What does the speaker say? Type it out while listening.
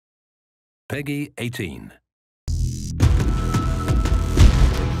Peggy 18.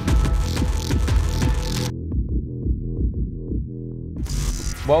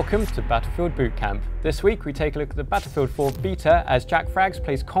 Welcome to Battlefield Bootcamp. This week we take a look at the Battlefield 4 beta as JackFrags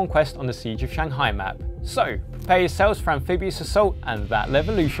plays Conquest on the Siege of Shanghai map. So, prepare yourselves for amphibious assault and that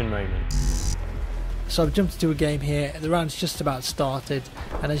Levolution moment. So I've jumped into a game here, the round's just about started,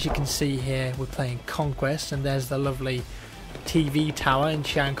 and as you can see here we're playing Conquest, and there's the lovely TV tower in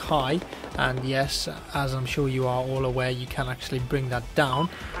Shanghai, and yes, as I'm sure you are all aware, you can actually bring that down.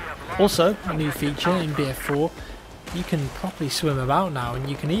 Also, a new feature in BF4, you can properly swim about now, and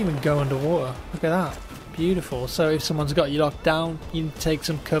you can even go underwater. Look at that, beautiful. So if someone's got you locked down, you can take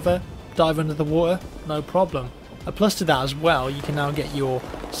some cover, dive under the water, no problem. A plus to that as well, you can now get your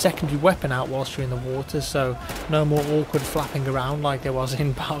secondary weapon out whilst you're in the water, so no more awkward flapping around like there was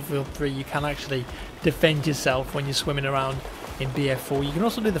in Battlefield 3. You can actually defend yourself when you're swimming around in BF4. You can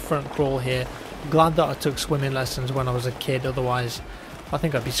also do the front crawl here. Glad that I took swimming lessons when I was a kid, otherwise I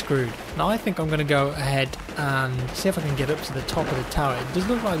think I'd be screwed. Now I think I'm going to go ahead and see if I can get up to the top of the tower. It does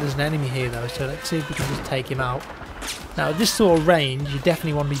look like there's an enemy here though, so let's see if we can just take him out. Now at this sort of range, you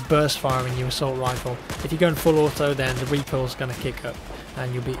definitely want to be burst firing your assault rifle. If you're going full auto, then the recoil's going to kick up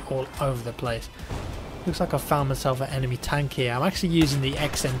and you'll be all over the place. Looks like I found myself an enemy tank here. I'm actually using the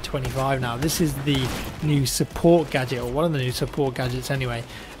XM25 now. This is the new support gadget, or one of the new support gadgets anyway,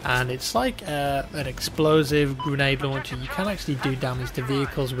 and it's like an explosive grenade launcher. You can actually do damage to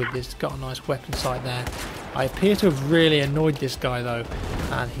vehicles with this. It's got a nice weapon sight there. I appear to have really annoyed this guy though,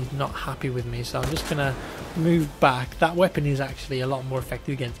 and he's not happy with me, so I'm just going to move back. That weapon is actually a lot more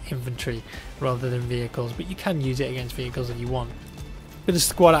effective against infantry rather than vehicles, but you can use it against vehicles if you want. Bit of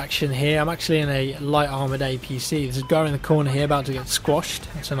squad action here. I'm actually in a light armoured APC. There's a guy in the corner here about to get squashed.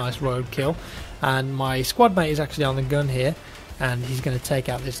 It's a nice road kill. And my squad mate is actually on the gun here, and he's going to take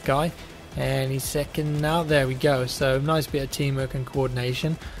out this guy. And he's second now. There we go. So nice bit of teamwork and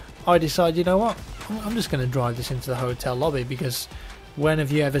coordination. I decided, you know what? I'm just going to drive this into the hotel lobby, because when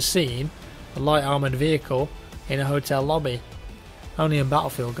have you ever seen a light armoured vehicle in a hotel lobby? Only in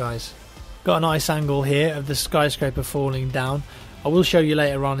Battlefield, guys. Got a nice angle here of the skyscraper falling down. I will show you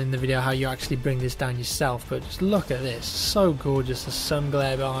later on in the video how you actually bring this down yourself, but just look at this, so gorgeous, the sun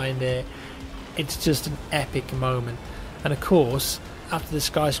glare behind it. It's just an epic moment. And of course, after the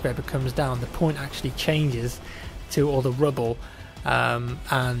skyscraper comes down, the point actually changes to all the rubble,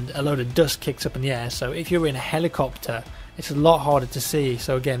 and a load of dust kicks up in the air. So if you're in a helicopter, it's a lot harder to see.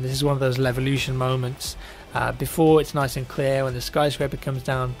 So again, this is one of those Levolution moments. Before, it's nice and clear. When the skyscraper comes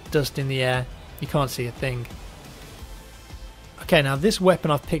down, dust in the air, you can't see a thing. Okay, now this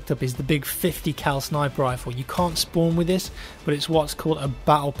weapon I've picked up is the big 50 cal sniper rifle. You can't spawn with this, but it's what's called a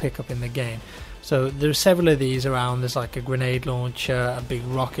battle pickup in the game. So there are several of these around. There's like a grenade launcher, a big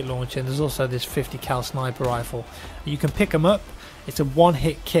rocket launcher, and there's also this 50 cal sniper rifle. You can pick them up. It's a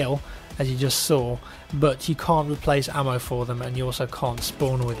one-hit kill, as you just saw, but you can't replace ammo for them, and you also can't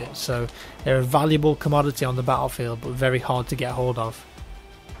spawn with it. So they're a valuable commodity on the battlefield, but very hard to get hold of.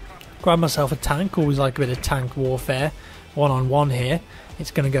 Grab myself a tank. Always like a bit of tank warfare. One-on-one here,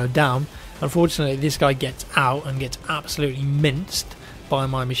 it's going to go down. Unfortunately, this guy gets out and gets absolutely minced by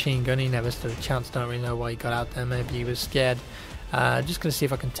my machine gun. He never stood a chance. Don't really know why he got out there. Maybe he was scared. Just going to see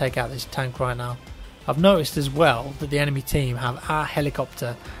if I can take out this tank right now. I've noticed as well that the enemy team have our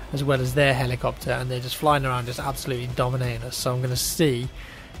helicopter as well as their helicopter, and they're just flying around just absolutely dominating us. So I'm going to see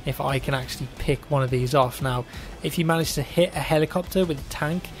if I can actually pick one of these off. Now, if you manage to hit a helicopter with a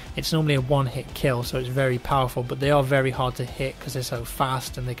tank, it's normally a one-hit kill, so it's very powerful, but they are very hard to hit because they're so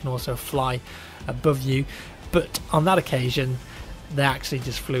fast, and they can also fly above you. But on that occasion, they actually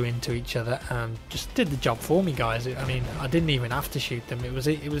just flew into each other and just did the job for me, guys. I mean, I didn't even have to shoot them. It was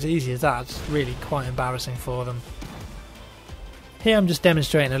easy as that. It's really quite embarrassing for them. Here I'm just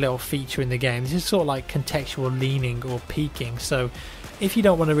demonstrating a little feature in the game. This is sort of like contextual leaning or peeking. So if you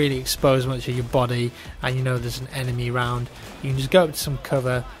don't want to really expose much of your body and you know there's an enemy around, you can just go up to some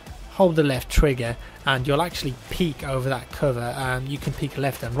cover, hold the left trigger, and you'll actually peek over that cover. You can peek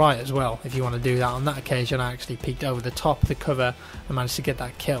left and right as well if you want to do that. On that occasion I actually peeked over the top of the cover and managed to get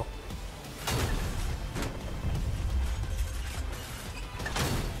that kill.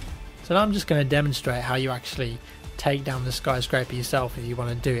 So now I'm just going to demonstrate how you actually take down the skyscraper yourself if you want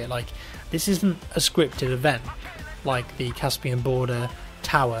to do it. Like, this isn't a scripted event like the Caspian Border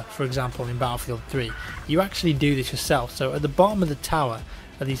tower, for example, in Battlefield 3. You actually do this yourself. So at the bottom of the tower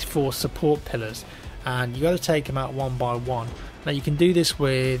are these 4 support pillars, and you got to take them out one by one. Now you can do this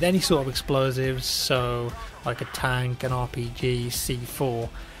with any sort of explosives, so like a tank, an RPG, C4,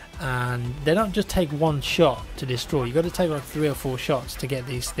 and they don't just take one shot to destroy. You've got to take like 3 or 4 shots to get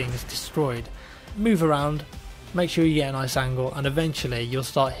these things destroyed. Move around, make sure you get a nice angle, and eventually you'll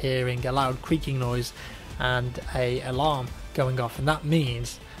start hearing a loud creaking noise and a alarm going off, and that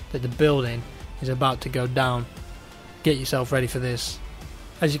means that the building is about to go down. Get yourself ready for this.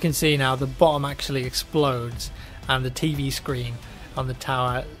 As you can see now, the bottom actually explodes and the TV screen on the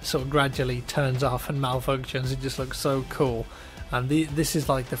tower sort of gradually turns off and malfunctions. It just looks so cool. And this is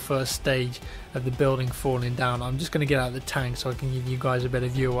like the first stage of the building falling down. I'm just going to get out of the tank so I can give you guys a better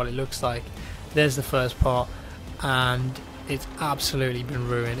view of what it looks like. There's the first part, and it's absolutely been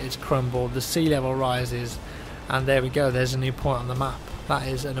ruined. It's crumbled, the sea level rises, and there we go, there's a new point on the map. That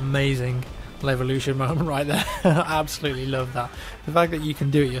is an amazing Levolution moment right there. I absolutely love that. The fact that you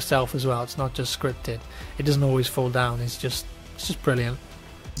can do it yourself as well, it's not just scripted. It doesn't always fall down, it's just brilliant.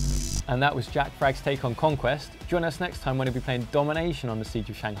 And that was JackFrags' take on Conquest. Join us next time when we'll be playing Domination on the Siege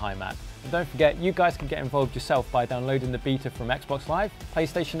of Shanghai map. And don't forget, you guys can get involved yourself by downloading the beta from Xbox Live,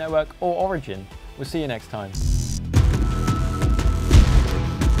 PlayStation Network or Origin. We'll see you next time.